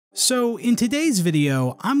So in today's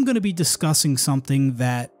video, I'm going to be discussing something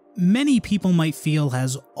that many people might feel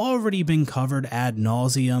has already been covered ad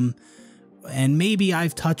nauseum, and maybe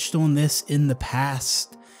I've touched on this in the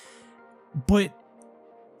past, but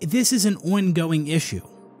this is an ongoing issue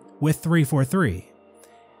with 343.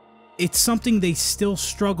 It's something they still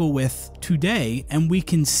struggle with today, and we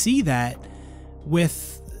can see that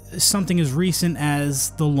with something as recent as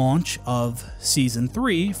the launch of Season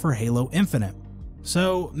 3 for Halo Infinite.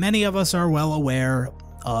 So many of us are well aware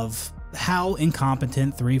of how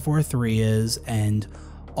incompetent 343 is and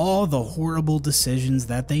all the horrible decisions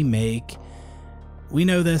that they make. We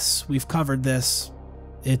know this, we've covered this,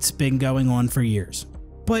 it's been going on for years.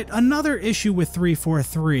 But another issue with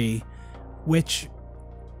 343, which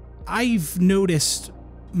I've noticed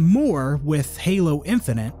more with Halo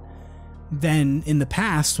Infinite than in the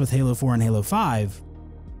past with Halo 4 and Halo 5,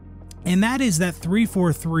 and that is that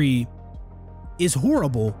 343 is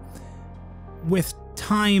horrible with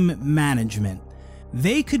time management.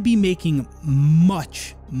 They could be making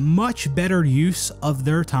much better use of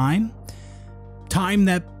their time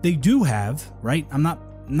that they do have, right? I'm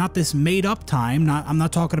not this made up time, I'm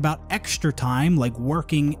not talking about extra time like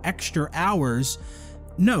working extra hours.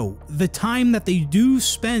 No, the time that they do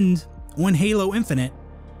spend on Halo Infinite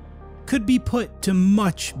could be put to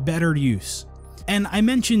much better use. And I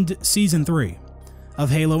mentioned Season 3 of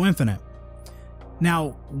Halo Infinite.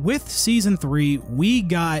 Now, with Season 3, we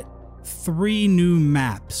got 3 new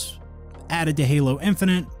maps added to Halo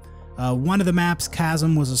Infinite. One of the maps,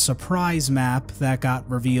 Chasm, was a surprise map that got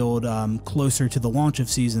revealed closer to the launch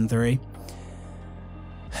of Season 3.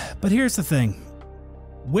 But here's the thing.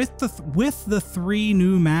 With the 3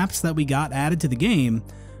 new maps that we got added to the game,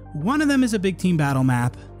 one of them is a big team battle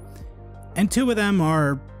map, and 2 of them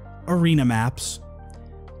are arena maps.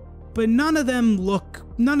 But none of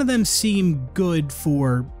them seem good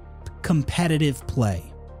for competitive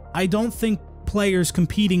play. I don't think players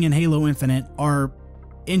competing in Halo Infinite are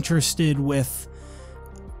interested with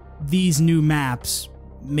these new maps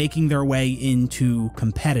making their way into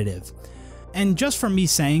competitive. And just from me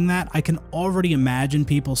saying that, I can already imagine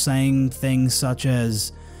people saying things such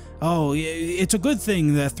as, oh, it's a good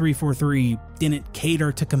thing that 343 didn't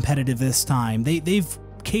cater to competitive this time. They've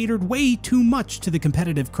catered way too much to the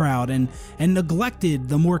competitive crowd and neglected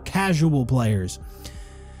the more casual players.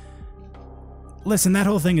 Listen, that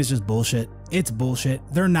whole thing is just bullshit. It's bullshit.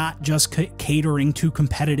 They're not just catering to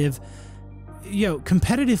competitive.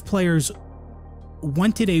 Competitive players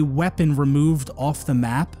wanted a weapon removed off the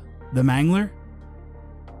map, the Mangler,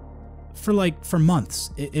 for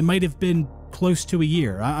months. It might have been close to a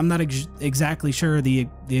year. I'm not exactly sure the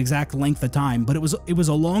exact length of time, but it was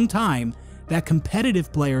a long time that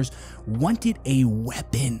competitive players wanted a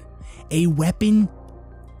weapon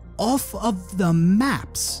off of the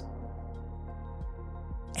maps.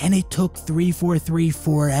 And it took 343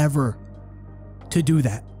 forever to do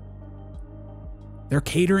that. They're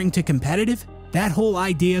catering to competitive? That whole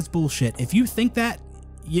idea is bullshit. If you think that,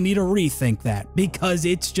 you need to rethink that, because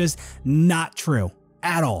it's just not true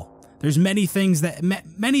at all. There's many things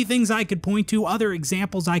I could point to, other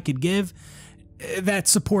examples I could give that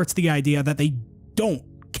supports the idea that they don't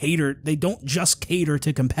just cater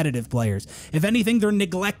to competitive players. If anything, they're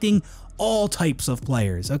neglecting all types of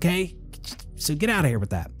players, okay? So get out of here with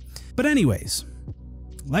that. But anyways,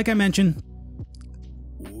 like I mentioned,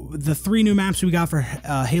 the 3 new maps we got for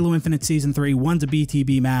Halo Infinite Season 3, one's a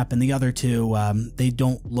BTB map, and the other 2, they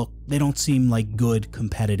don't seem like good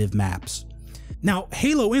competitive maps. Now,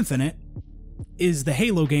 Halo Infinite is the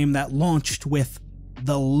Halo game that launched with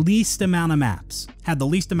the least amount of maps, had the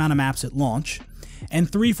least amount of maps at launch,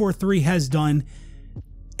 and 343 has done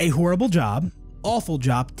a horrible job, awful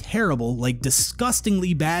job, terrible, like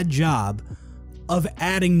disgustingly bad job of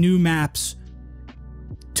adding new maps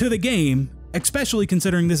to the game, especially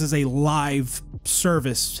considering this is a live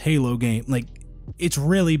service Halo game. Like, it's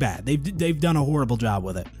really bad. They've done a horrible job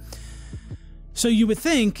with it. So you would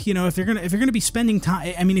think, if you're gonna be spending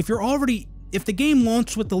time, I mean, if the game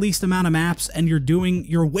launched with the least amount of maps and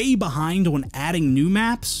you're way behind on adding new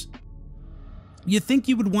maps, you think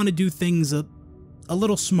you would want to do things a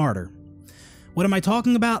little smarter. What am I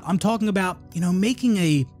talking about? I'm talking about, making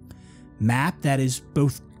a map that is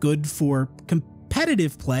both good for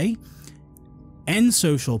competitive play and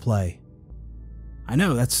social play. I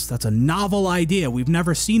know, that's a novel idea. We've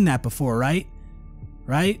never seen that before, right?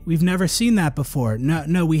 Right? We've never seen that before.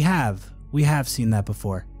 No, we have. We have seen that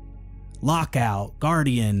before. Lockout,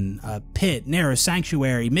 Guardian, Pit, Narrow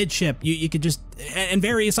Sanctuary, Midship, you could just, and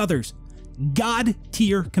various others. God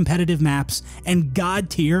tier competitive maps and God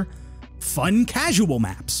tier fun casual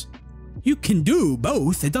maps. You can do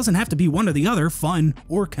both. It doesn't have to be one or the other, fun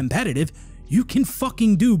or competitive. You can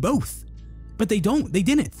fucking do both. But they don't. They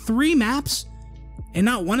didn't. 3 maps, and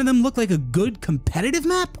not one of them looked like a good competitive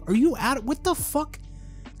map? Are you out? What the fuck?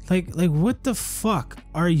 Like what the fuck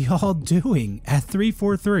are y'all doing at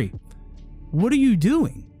 343? What are you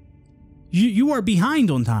doing? You are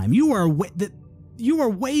behind on time. You are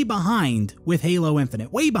way behind with Halo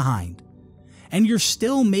Infinite. Way behind. And you're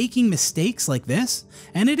still making mistakes like this?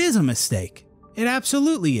 And it is a mistake. It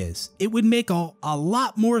absolutely is. It would make a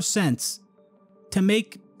lot more sense to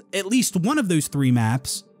make at least one of those 3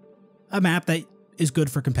 maps a map that is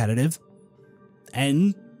good for competitive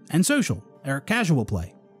and social or casual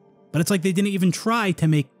play. But it's like they didn't even try to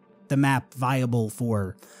make the map viable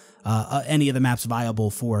for any of the maps viable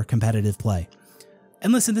for competitive play.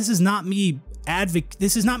 And listen, this is not me saying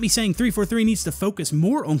 343 needs to focus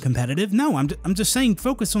more on competitive. No, I'm just saying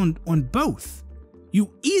focus on both.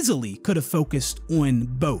 You easily could have focused on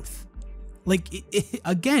both. Like,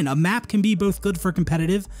 again, a map can be both good for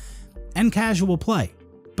competitive and casual play.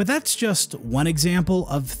 But that's just one example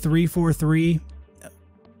of 343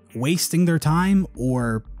 wasting their time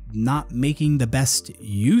or not making the best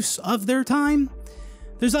use of their time.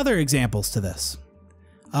 There's other examples to this.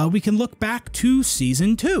 We can look back to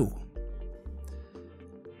Season 2.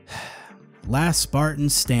 Last Spartan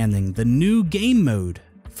Standing, the new game mode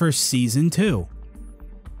for Season 2.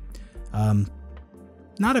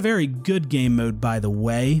 Not a very good game mode, by the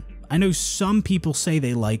way. I know some people say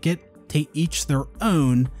they like it, to each their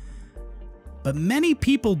own, but many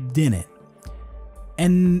people didn't.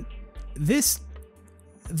 And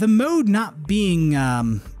the mode not being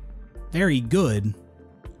very good,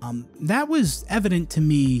 that was evident to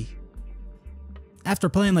me after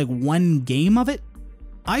playing like 1 game of it.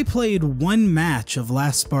 I played 1 match of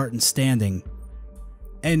Last Spartan Standing,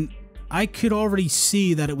 and I could already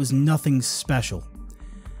see that it was nothing special.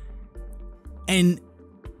 And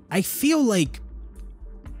I feel like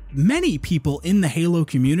many people in the Halo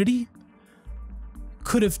community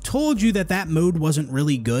could have told you that that mode wasn't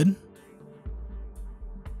really good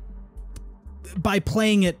by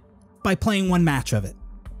playing 1 match of it.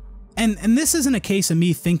 And this isn't a case of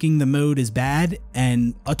me thinking the mode is bad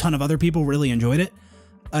and a ton of other people really enjoyed it.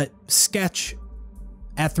 Sketch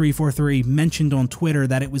at 343 mentioned on Twitter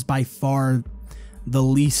that it was by far the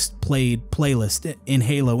least played playlist in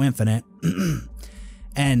Halo Infinite,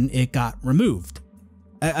 and it got removed.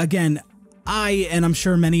 Again, and I'm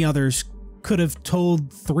sure many others could have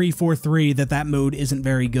told 343 that that mode isn't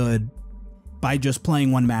very good by just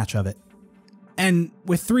playing 1 match of it. And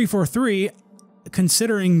with 343,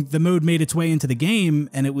 considering the mode made its way into the game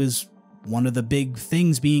and it was one of the big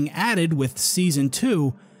things being added with Season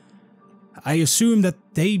 2, I assume that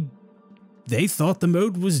they thought the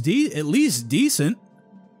mode was at least decent.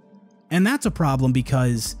 And that's a problem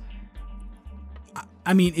because,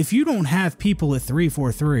 I mean, if you don't have people at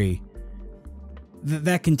 343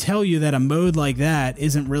 that can tell you that a mode like that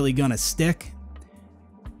isn't really gonna stick,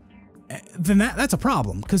 then that's a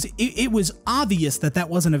problem, because it was obvious that that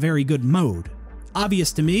wasn't a very good mode.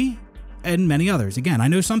 Obvious to me and many others. Again, I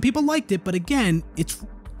know some people liked it, but again,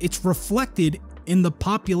 it's reflected in the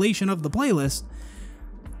population of the playlist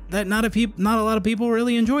that not a lot of people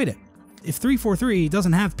really enjoyed it. If 343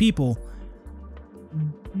 doesn't have people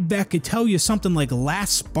that could tell you something like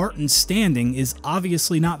Last Spartan Standing is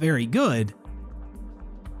obviously not very good,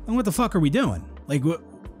 then what the fuck are we doing? Like,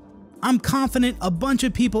 I'm confident a bunch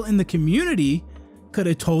of people in the community could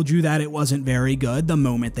have told you that it wasn't very good the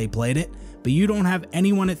moment they played it, but you don't have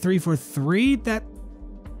anyone at 343 that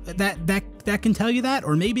can tell you that,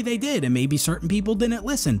 or maybe they did, and maybe certain people didn't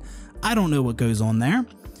listen. I don't know what goes on there,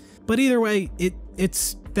 but either way,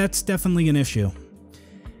 that's definitely an issue.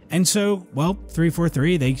 And so, well,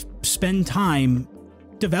 343, they spend time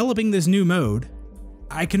developing this new mode.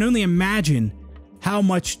 I can only imagine how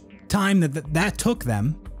much time that took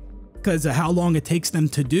them, because of how long it takes them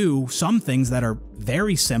to do some things that are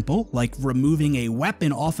very simple, like removing a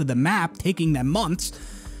weapon off of the map, taking them months.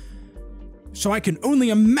 So I can only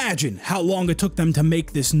imagine how long it took them to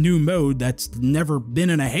make this new mode that's never been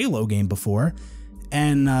in a Halo game before.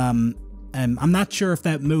 And I'm not sure if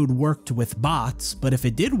that mode worked with bots, but if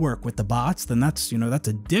it did work with the bots, then that's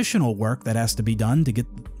additional work that has to be done to get,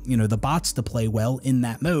 the bots to play well in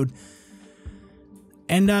that mode.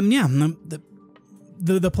 And yeah,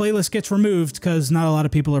 the playlist gets removed because not a lot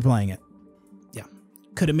of people are playing it. Yeah,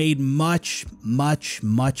 could have made much, much,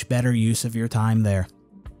 much better use of your time there.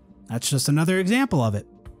 That's just another example of it.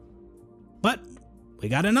 But we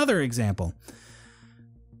got another example.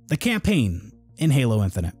 The campaign in Halo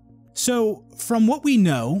Infinite. So from what we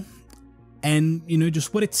know, And, you know,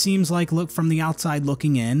 just what it seems like look from the outside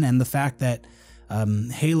looking in, and the fact that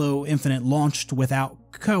Halo Infinite launched without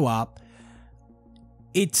co-op,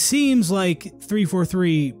 it seems like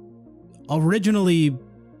 343 originally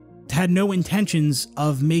had no intentions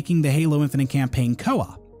of making the Halo Infinite campaign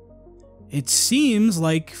co-op. It seems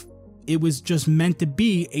like it was just meant to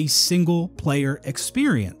be a single-player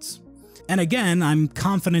experience. And again, I'm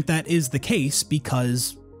confident that is the case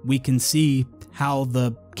because we can see how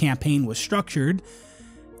the campaign was structured,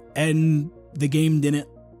 and the game didn't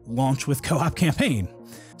launch with co-op campaign.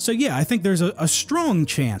 So yeah, I think there's a strong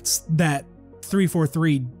chance that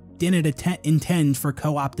 343 didn't intend for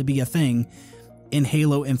co-op to be a thing in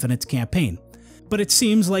Halo Infinite's campaign. But it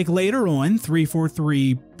seems like later on,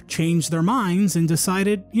 343 changed their minds and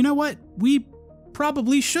decided, you know what, we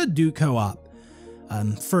probably should do co-op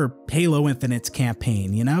for Halo Infinite's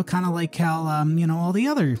campaign, you know, kind of like how, you know, all the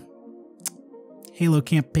other Halo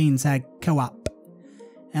campaigns had co-op,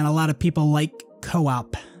 and a lot of people like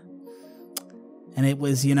co-op. And it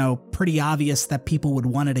was, you know, pretty obvious that people would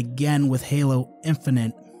want it again with Halo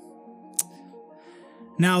Infinite.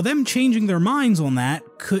 Now, them changing their minds on that,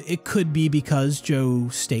 it could be because Joe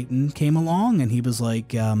Staten came along and he was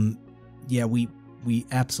like, yeah, we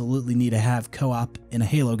absolutely need to have co-op in a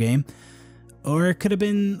Halo game. Or it could have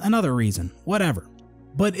been another reason, whatever.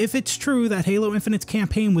 But if it's true that Halo Infinite's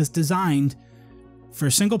campaign was designed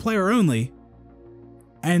for single player only,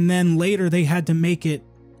 and then later they had to make it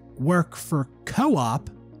work for co-op,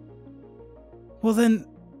 well then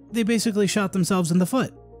they basically shot themselves in the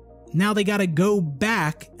foot. Now they gotta go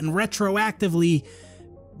back and retroactively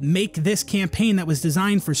make this campaign that was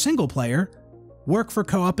designed for single player work for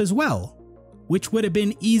co-op as well, which would have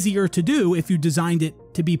been easier to do if you designed it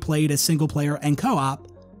to be played as single player and co-op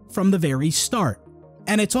from the very start.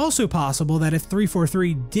 And it's also possible that if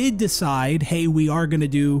 343 did decide, hey, we are going to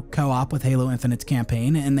do co-op with Halo Infinite's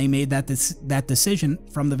campaign, and they made that decision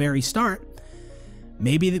from the very start,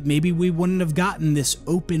 maybe we wouldn't have gotten this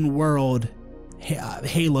open world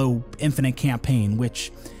Halo Infinite campaign,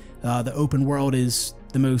 which the open world is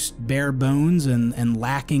the most bare bones and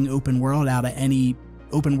lacking open world out of any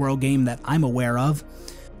open world game that I'm aware of.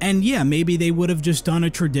 And yeah, maybe they would have just done a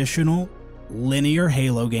traditional linear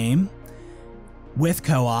Halo game with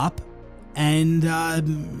co-op, and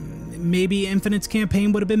maybe Infinite's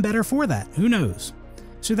campaign would have been better for that. Who knows?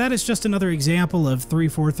 So that is just another example of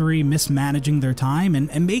 343 mismanaging their time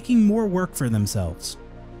and making more work for themselves.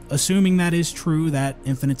 Assuming that is true, that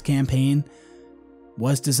Infinite's campaign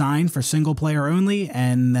was designed for single player only,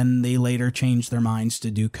 and then they later changed their minds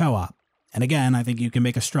to do co-op. And again, I think you can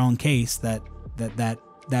make a strong case that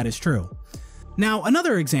is true. Now,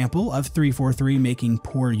 another example of 343 making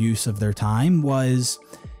poor use of their time was,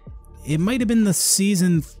 it might have been the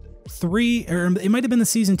Season 3, or it might have been the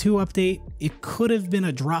Season 2 update. It could have been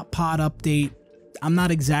a drop pod update. I'm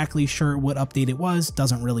not exactly sure what update it was,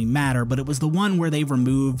 doesn't really matter, but it was the one where they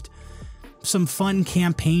removed some fun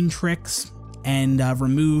campaign tricks and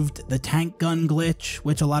removed the tank gun glitch,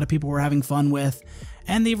 which a lot of people were having fun with,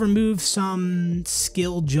 and they removed some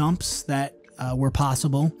skill jumps that were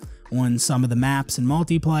possible on some of the maps in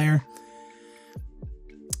multiplayer.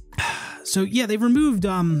 So yeah, they removed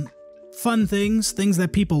fun things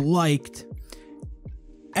that people liked,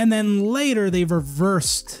 and then later they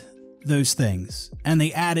reversed those things and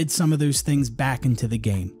they added some of those things back into the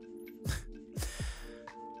game.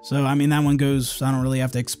 So I mean, that one goes, I don't really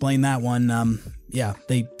have to explain that one. Yeah,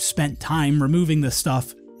 they spent time removing the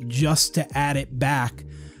stuff just to add it back.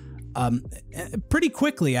 Pretty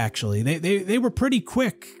quickly, actually. They were pretty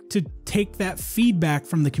quick to take that feedback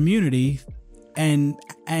from the community, and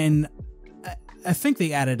I think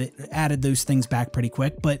they added those things back pretty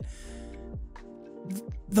quick. But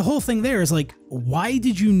the whole thing there is like, why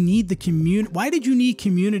did you need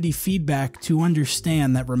community feedback to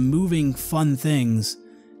understand that removing fun things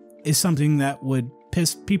is something that would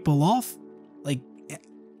piss people off? Like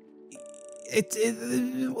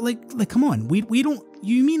come on, we don't.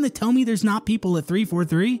 You mean to tell me there's not people at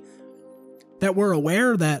 343 that were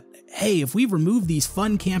aware that, hey, if we remove these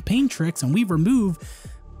fun campaign tricks and we remove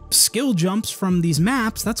skill jumps from these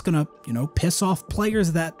maps, that's gonna, you know, piss off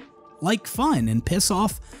players that like fun and piss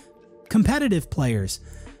off competitive players.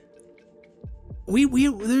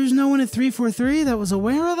 There's no one at 343 that was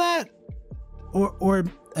aware of that, or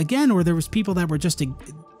there was people that were just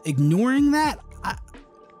ignoring that.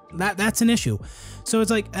 That's an issue. So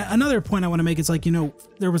it's like, another point I want to make is like, you know,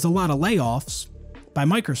 there was a lot of layoffs by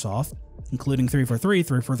Microsoft, including 343.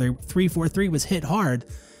 343 was hit hard.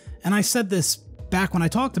 And I said this back when I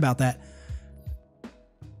talked about that.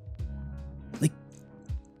 Like,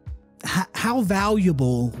 how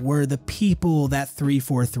valuable were the people that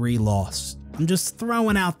 343 lost? I'm just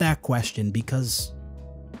throwing out that question because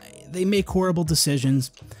they make horrible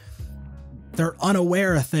decisions. They're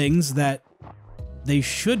unaware of things that they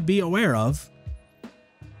should be aware of.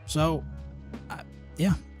 So,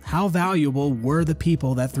 yeah, how valuable were the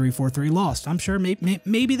people that 343 lost? I'm sure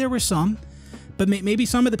maybe there were some, but maybe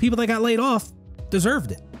some of the people that got laid off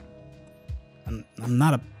deserved it. I'm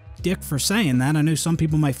not a dick for saying that. I know some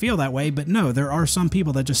people might feel that way, but no, there are some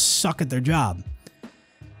people that just suck at their job.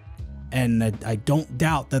 And I don't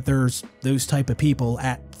doubt that there's those type of people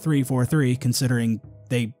at 343, considering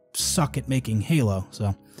they suck at making Halo.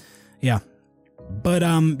 So, yeah. But,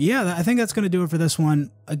 yeah, I think that's going to do it for this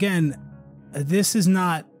one. Again, this is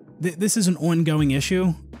not, this is an ongoing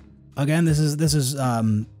issue. Again, this is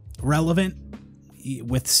relevant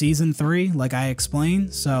with Season 3, like I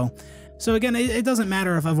explained. So again, it doesn't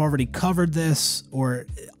matter if I've already covered this or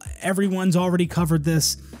everyone's already covered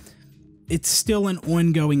this. It's still an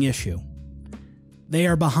ongoing issue. They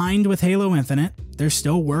are behind with Halo Infinite. There's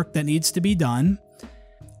still work that needs to be done.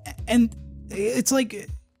 And it's like,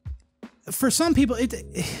 for some people,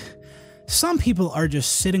 some people are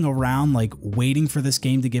just sitting around like waiting for this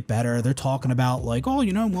game to get better. They're talking about like, oh,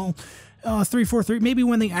 you know, well, 343, maybe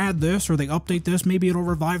when they add this or they update this, maybe it'll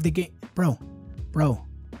revive the game. Bro.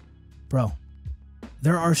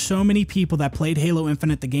 There are so many people that played Halo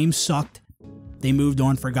Infinite. The game sucked. They moved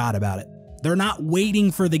on, forgot about it. They're not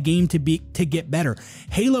waiting for the game to get better.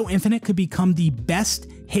 Halo Infinite could become the best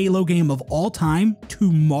Halo game of all time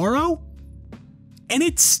tomorrow, and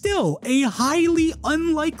it's still a highly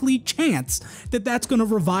unlikely chance that that's going to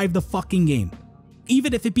revive the fucking game.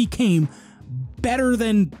 Even if it became better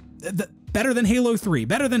than Halo 3,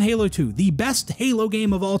 better than Halo 2, the best Halo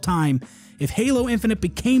game of all time, if Halo Infinite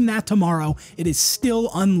became that tomorrow, it is still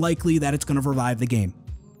unlikely that it's going to revive the game.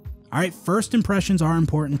 All right, first impressions are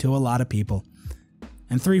important to a lot of people.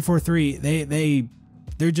 And 343,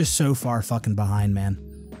 they're just so far fucking behind, man.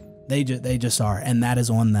 They just are, and that is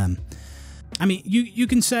on them. I mean, you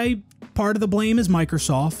can say part of the blame is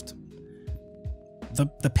Microsoft.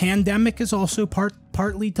 The pandemic is also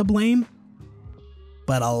partly to blame,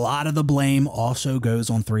 but a lot of the blame also goes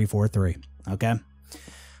on 343, okay?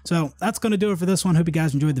 So that's going to do it for this one. Hope you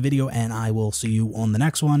guys enjoyed the video, and I will see you on the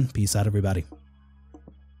next one. Peace out, everybody.